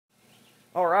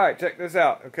All right, check this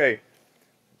out. Okay,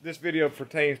 this video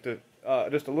pertains to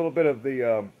just a little bit of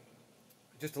the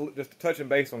just to touching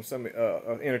base on some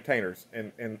entertainers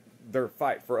and their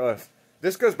fight for us.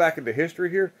 This goes back into history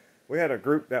here. We had a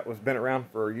group that was been around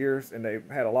for years, and they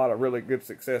had a lot of really good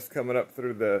success coming up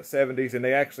through the 70s, and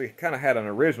they actually kind of had an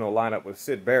original lineup with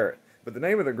Syd Barrett. But the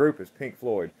name of the group is Pink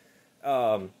Floyd.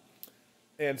 And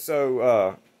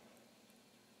so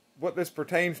what this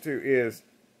pertains to is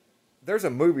there's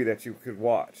a movie that you could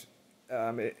watch.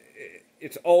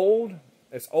 It's old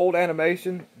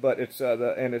animation, but it's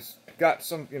got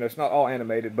some, it's not all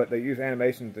animated, but they use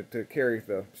animation to carry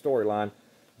the storyline.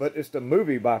 But it's the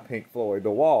movie by Pink Floyd, The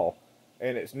Wall,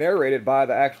 and it's narrated by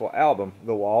the actual album,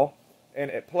 The Wall, and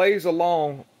it plays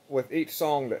along with each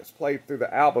song that's played through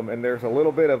the album, and there's a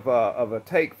little bit of a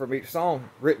take from each song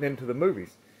written into the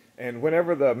movies. And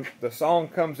whenever the song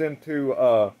comes into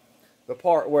the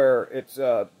part where it's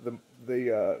another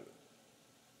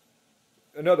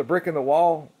brick in the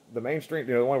wall, the mainstream,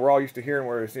 the one we're all used to hearing,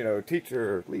 where it's,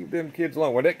 teacher, leave them kids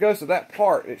alone. When it goes to that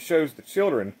part, it shows the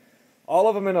children, all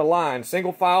of them in a line,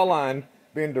 single file line,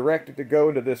 being directed to go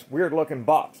into this weird looking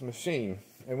box machine.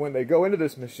 And when they go into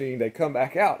this machine, they come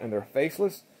back out and they're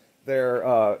faceless. They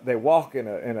walk in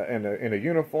a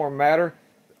uniform manner,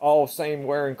 all same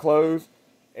wearing clothes,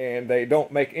 and they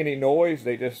don't make any noise.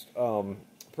 They just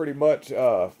pretty much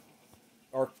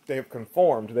they've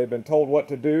conformed. They've been told what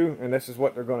to do, and this is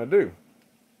what they're going to do.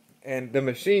 And the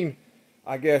machine,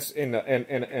 I guess, in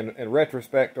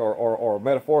retrospect or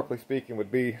metaphorically speaking,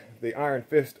 would be the iron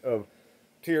fist of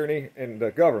tyranny and the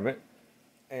government,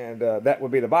 and that would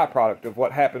be the byproduct of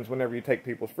what happens whenever you take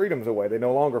people's freedoms away. They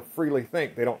no longer freely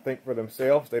think. They don't think for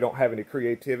themselves. They don't have any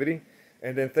creativity,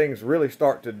 and then things really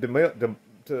start to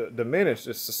diminish.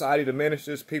 As society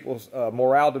diminishes, people's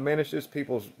morale diminishes,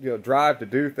 people's drive to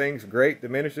do things great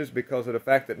diminishes because of the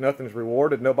fact that nothing's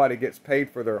rewarded. Nobody gets paid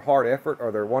for their hard effort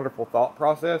or their wonderful thought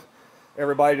process.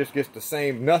 Everybody just gets the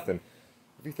same nothing.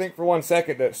 If you think for 1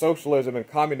 second that socialism and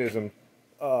communism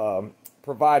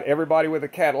provide everybody with a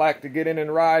Cadillac to get in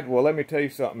and ride, well, let me tell you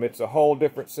something. It's a whole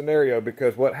different scenario,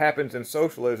 because what happens in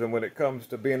socialism when it comes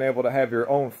to being able to have your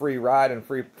own free ride and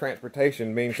free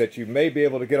transportation means that you may be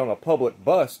able to get on a public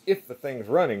bus if the thing's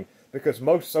running, because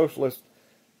most socialist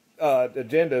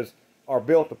agendas are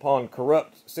built upon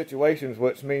corrupt situations,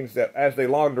 which means that as they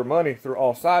launder money through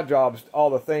all side jobs, all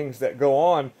the things that go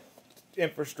on,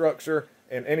 infrastructure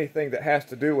and anything that has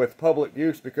to do with public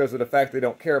use, because of the fact they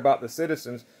don't care about the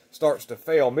citizens, starts to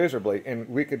fail miserably. And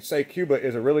we could say Cuba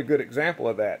is a really good example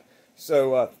of that.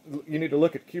 So you need to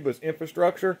look at Cuba's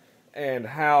infrastructure and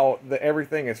how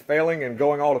everything is failing and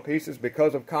going all to pieces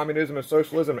because of communism and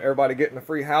socialism, everybody getting the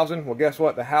free housing. Well, guess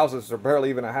what? The houses are barely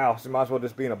even a house. It might as well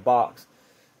just be in a box.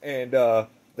 And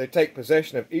they take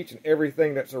possession of each and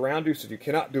everything that's around you, so you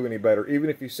cannot do any better. Even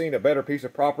if you've seen a better piece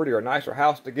of property or a nicer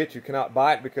house to get, you cannot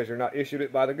buy it because you're not issued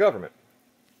it by the government.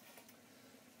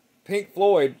 Pink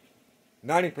Floyd,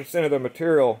 90% of their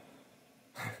material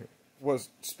was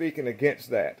speaking against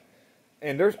that.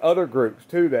 And there's other groups,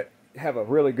 too, that have a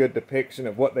really good depiction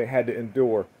of what they had to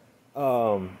endure.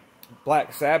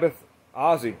 Black Sabbath,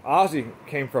 Ozzy. Ozzy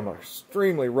came from an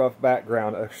extremely rough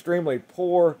background, an extremely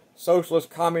poor, socialist,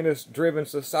 communist-driven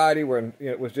society where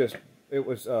it was just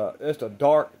a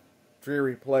dark,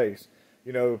 dreary place.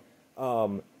 The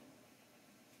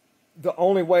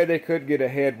only way they could get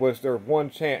ahead was their one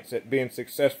chance at being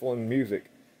successful in music,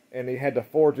 and he had to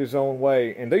forge his own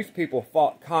way. And these people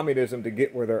fought communism to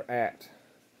get where they're at.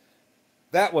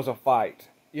 That was a fight,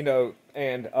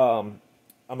 and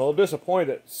I'm a little disappointed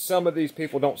that some of these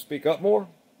people don't speak up more,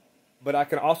 but I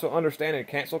can also understand in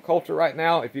cancel culture right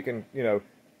now, if you can,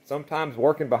 sometimes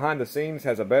working behind the scenes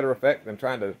has a better effect than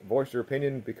trying to voice your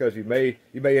opinion, because you may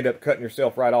end up cutting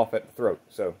yourself right off at the throat.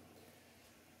 So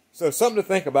something to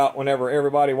think about whenever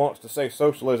everybody wants to say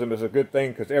socialism is a good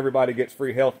thing because everybody gets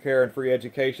free health care and free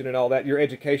education and all that. Your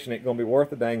education ain't going to be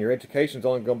worth a dang. Your education's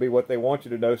only going to be what they want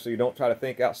you to know, so you don't try to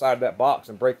think outside of that box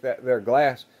and break their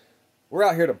glass. We're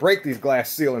out here to break these glass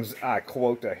ceilings, I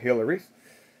quote Hillary's.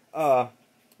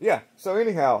 Yeah, so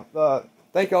anyhow,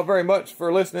 thank y'all very much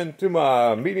for listening to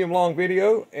my medium-long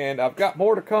video, and I've got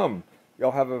more to come.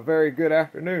 Y'all have a very good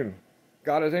afternoon.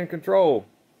 God is in control.